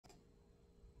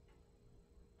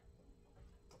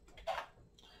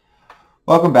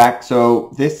Welcome back.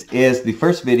 So this is the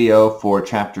first video for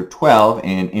Chapter 12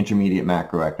 in Intermediate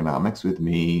Macroeconomics with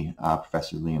me,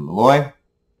 Professor Liam Malloy.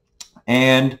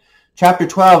 And Chapter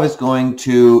 12 is going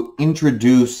to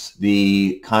introduce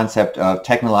the concept of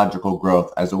technological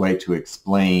growth as a way to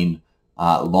explain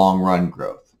long-run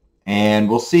growth. And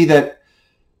we'll see that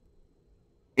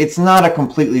it's not a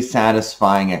completely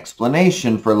satisfying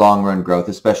explanation for long-run growth,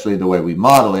 especially the way we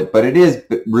model it, but it is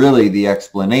really the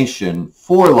explanation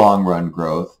for long-run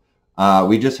growth.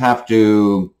 We just have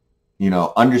to,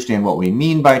 understand what we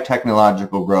mean by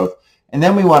technological growth, and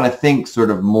then we want to think sort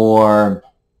of more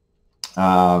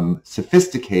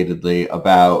sophisticatedly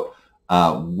about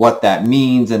what that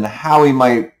means and how we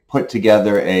might put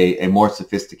together a more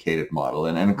sophisticated model,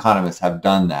 and economists have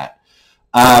done that.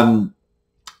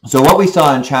 So what we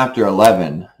saw in Chapter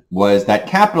 11 was that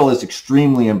capital is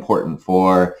extremely important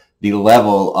for the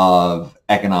level of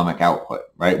economic output,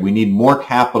 right? We need more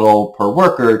capital per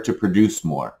worker to produce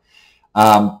more.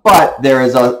 But there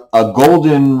is a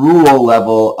golden rule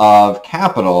level of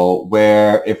capital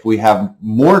where if we have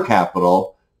more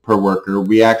capital per worker,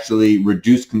 we actually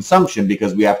reduce consumption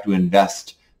because we have to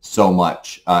invest so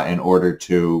much in order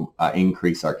to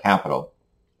increase our capital.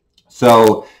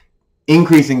 So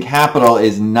increasing capital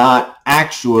is not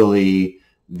actually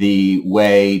the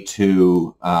way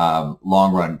to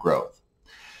long-run growth.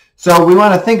 So we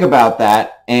want to think about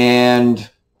that and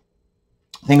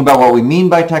think about what we mean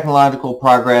by technological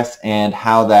progress and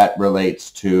how that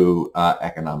relates to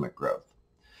economic growth.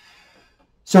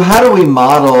 So how do we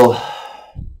model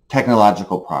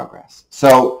technological progress?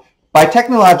 So by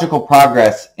technological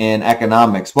progress in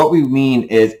economics, what we mean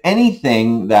is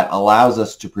anything that allows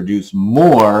us to produce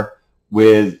more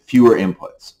with fewer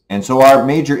inputs. And so our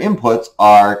major inputs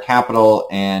are capital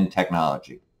and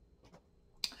technology.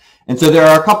 And so there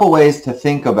are a couple ways to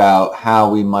think about how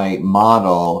we might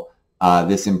model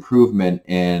this improvement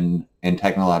in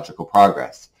technological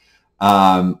progress.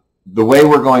 The way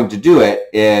we're going to do it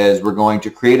is we're going to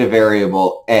create a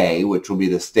variable A, which will be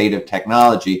the state of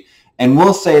technology, and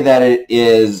we'll say that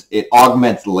it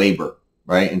augments labor,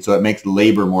 right? And so it makes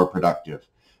labor more productive.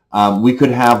 We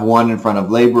could have one in front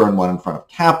of labor and one in front of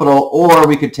capital, or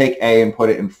we could take A and put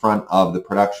it in front of the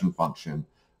production function,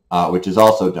 which is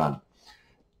also done.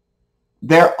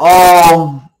 They're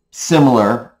all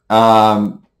similar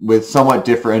with somewhat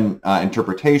different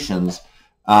interpretations,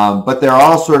 but they're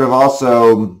all sort of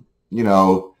also,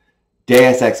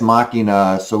 deus ex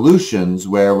machina solutions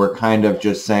where we're kind of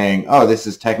just saying, oh, this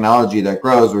is technology that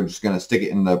grows. We're just going to stick it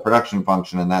in the production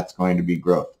function, and that's going to be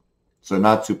growth. So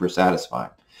not super satisfying.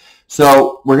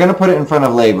 So we're going to put it in front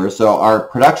of labor. So our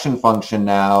production function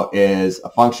now is a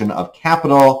function of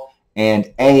capital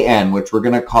and AN, which we're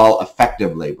going to call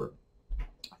effective labor.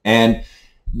 And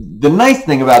the nice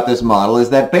thing about this model is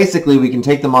that basically we can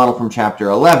take the model from Chapter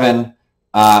 11,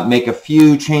 make a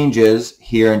few changes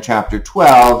here in Chapter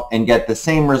 12, and get the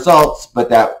same results, but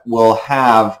that will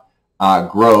have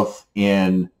growth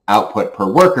in output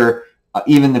per worker,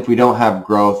 even if we don't have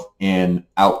growth in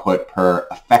output per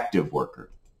effective worker.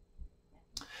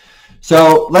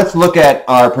 So let's look at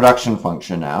our production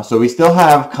function now. So we still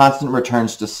have constant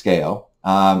returns to scale.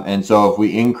 And so if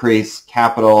we increase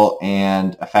capital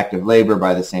and effective labor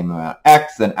by the same amount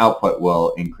X, then output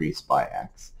will increase by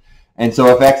X. And so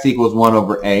if X equals 1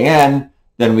 over AN,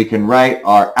 then we can write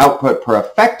our output per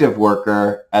effective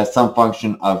worker as some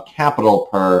function of capital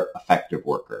per effective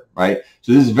worker, right?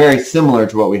 So this is very similar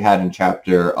to what we had in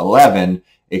Chapter 11,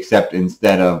 except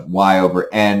instead of y over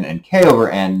n and k over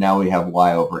n, now we have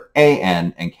y over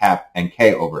an and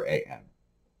k over an.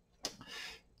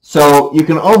 So you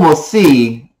can almost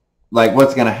see like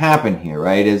what's going to happen here,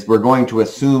 right, is we're going to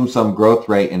assume some growth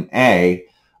rate in A,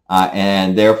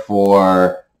 and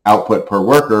therefore output per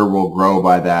worker will grow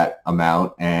by that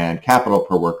amount, and capital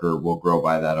per worker will grow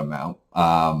by that amount.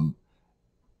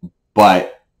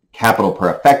 But capital per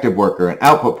effective worker and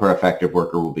output per effective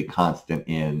worker will be constant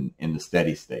in the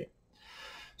steady state.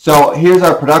 So here's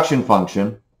our production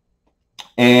function,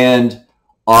 and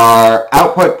our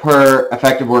output per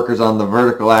effective workers on the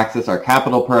vertical axis, our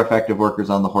capital per effective workers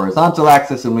on the horizontal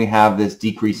axis, and we have this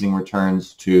decreasing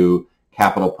returns to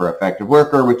capital per effective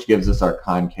worker, which gives us our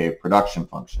concave production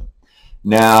function.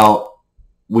 Now,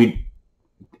 we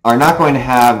are not going to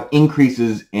have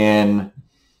increases in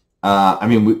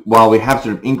while we have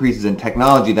sort of increases in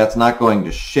technology, that's not going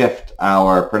to shift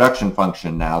our production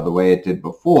function now the way it did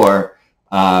before,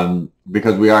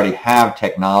 because we already have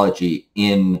technology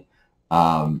in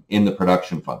the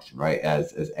production function, right,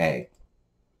 as A.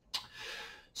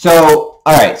 So,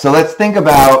 all right, so let's think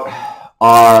about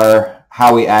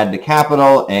how we add to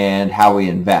capital and how we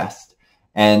invest.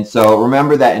 And so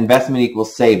remember that investment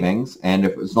equals savings. And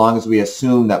as long as we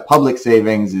assume that public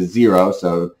savings is zero,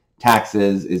 so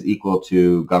taxes is equal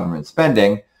to government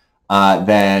spending,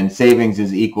 then savings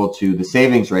is equal to the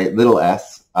savings rate, little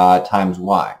s, times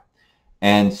y.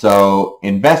 And so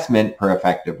investment per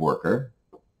effective worker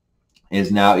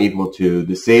is now equal to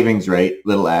the savings rate,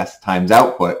 little s, times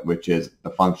output, which is the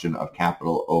function of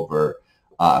capital over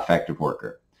effective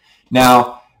worker.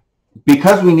 Now,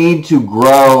 because we need to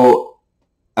grow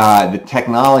the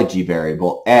technology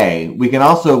variable, A, we can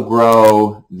also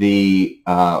grow the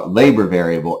labor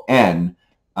variable, N,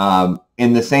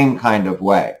 in the same kind of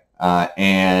way.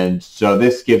 And so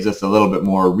this gives us a little bit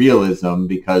more realism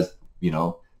because,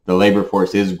 the labor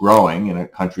force is growing in a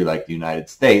country like the United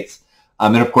States.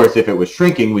 And of course, if it was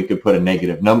shrinking, we could put a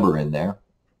negative number in there.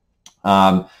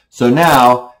 So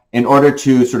now, in order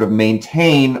to sort of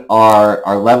maintain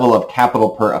our level of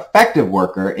capital per effective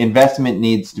worker, investment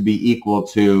needs to be equal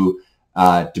to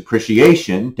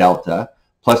depreciation, delta,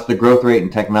 plus the growth rate in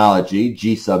technology,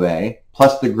 G sub A,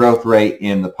 plus the growth rate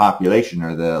in the population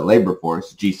or the labor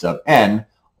force, G sub N,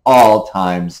 all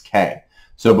times K.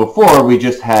 So before, we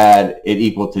just had it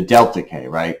equal to delta K,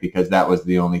 right? Because that was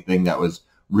the only thing that was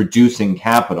reducing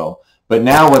capital. But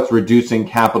now what's reducing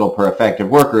capital per effective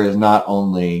worker is not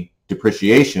only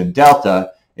depreciation,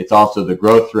 delta, it's also the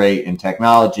growth rate in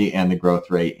technology and the growth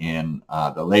rate in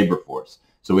the labor force.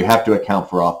 So we have to account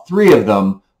for all three of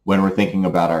them when we're thinking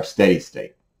about our steady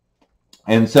state.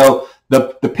 And so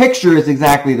the picture is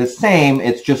exactly the same.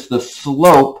 It's just the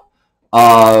slope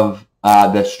of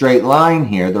the straight line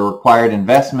here, the required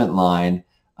investment line,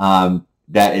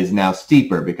 that is now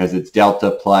steeper because it's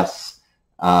delta plus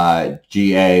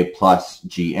GA plus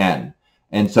GN.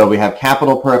 And so we have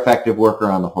capital per effective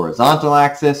worker on the horizontal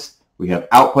axis. We have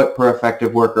output per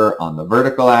effective worker on the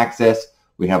vertical axis.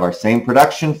 We have our same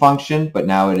production function, but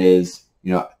now it is,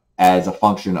 as a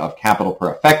function of capital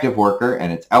per effective worker,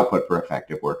 and it's output per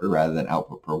effective worker rather than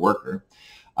output per worker.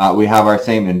 We have our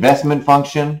same investment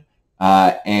function,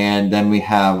 and then we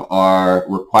have our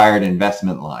required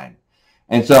investment line.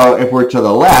 And so if we're to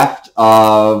the left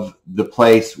of the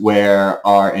place where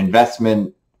our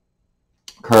investment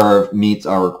curve meets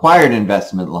our required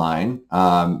investment line,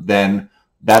 then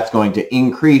that's going to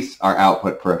increase our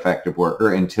output per effective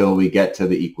worker until we get to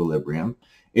the equilibrium.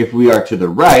 If we are to the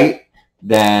right,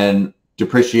 then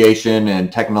depreciation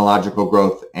and technological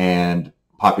growth and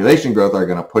population growth are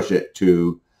going to push it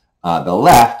to the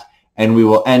left, and we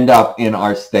will end up in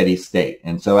our steady state.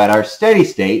 And so at our steady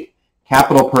state,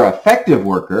 capital per effective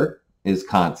worker is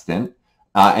constant,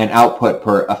 and output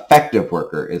per effective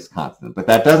worker is constant. But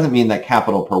that doesn't mean that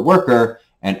capital per worker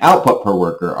and output per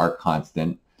worker are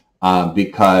constant,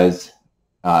 because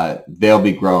they'll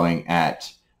be growing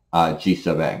at G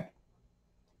sub A.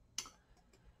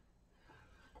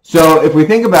 So if we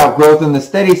think about growth in the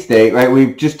steady state, right,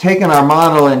 we've just taken our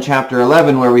model in chapter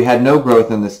 11 where we had no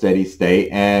growth in the steady state,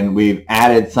 and we've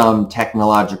added some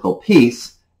technological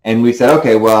piece, and we said,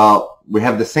 okay, well, we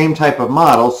have the same type of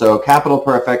model, so capital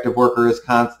per effective worker is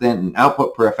constant and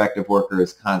output per effective worker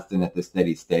is constant at the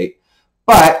steady state,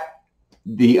 but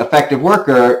the effective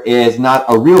worker is not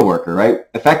a real worker, right?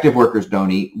 Effective workers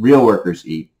don't eat, real workers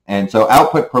eat, and so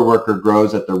output per worker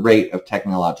grows at the rate of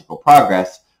technological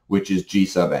progress, which is G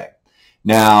sub A.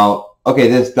 Now, okay,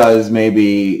 this does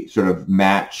maybe sort of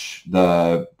match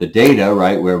the data,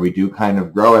 right, where we do kind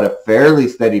of grow at a fairly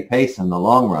steady pace in the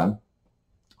long run,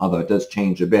 although it does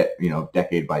change a bit,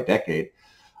 decade by decade.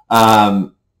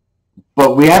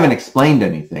 But we haven't explained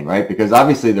anything, right? Because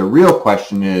obviously the real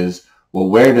question is, well,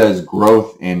 where does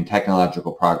growth in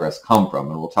technological progress come from?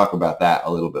 And we'll talk about that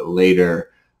a little bit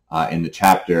later in the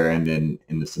chapter and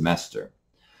in the semester.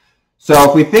 So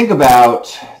if we think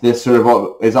about this sort of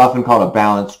what is often called a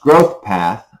balanced growth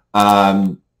path,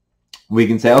 we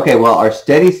can say, okay, well, in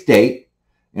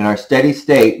our steady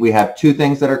state, we have two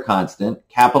things that are constant,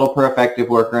 capital per effective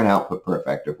worker and output per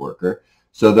effective worker.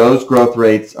 So those growth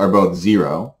rates are both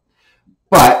zero.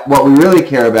 But what we really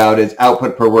care about is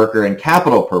output per worker and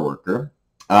capital per worker.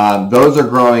 Those are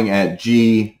growing at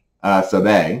G sub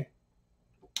A.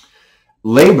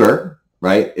 Labor,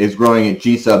 right, is growing at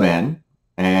G sub N.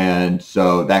 And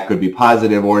so that could be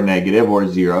positive or negative or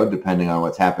zero, depending on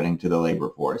what's happening to the labor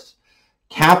force.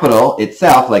 Capital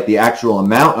itself, like the actual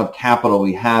amount of capital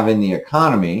we have in the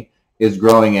economy, is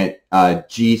growing at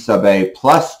G sub A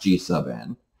plus G sub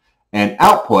N. And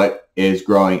output is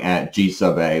growing at G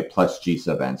sub A plus G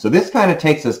sub N. So this kind of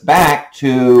takes us back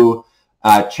to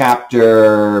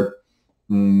chapter 8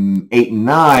 and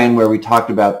 9, where we talked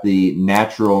about the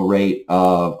natural rate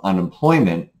of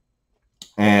unemployment.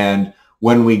 And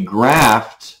when we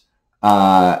graphed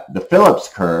the Phillips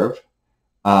curve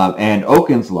and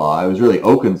Okun's law, it was really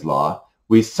Okun's law,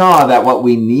 we saw that what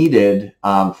we needed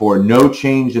for no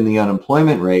change in the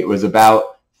unemployment rate was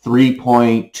about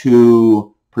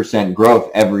 3.2%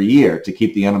 growth every year to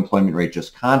keep the unemployment rate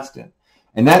just constant.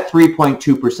 And that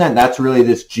 3.2%, that's really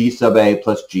this G sub A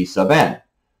plus G sub N.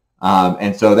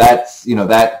 And so that's,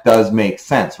 that does make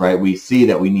sense, right? We see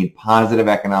that we need positive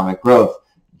economic growth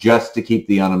just to keep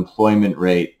the unemployment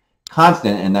rate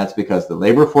constant. And that's because the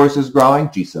labor force is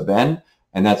growing, G sub N,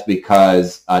 and that's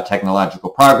because technological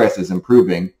progress is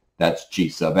improving, that's G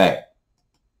sub A.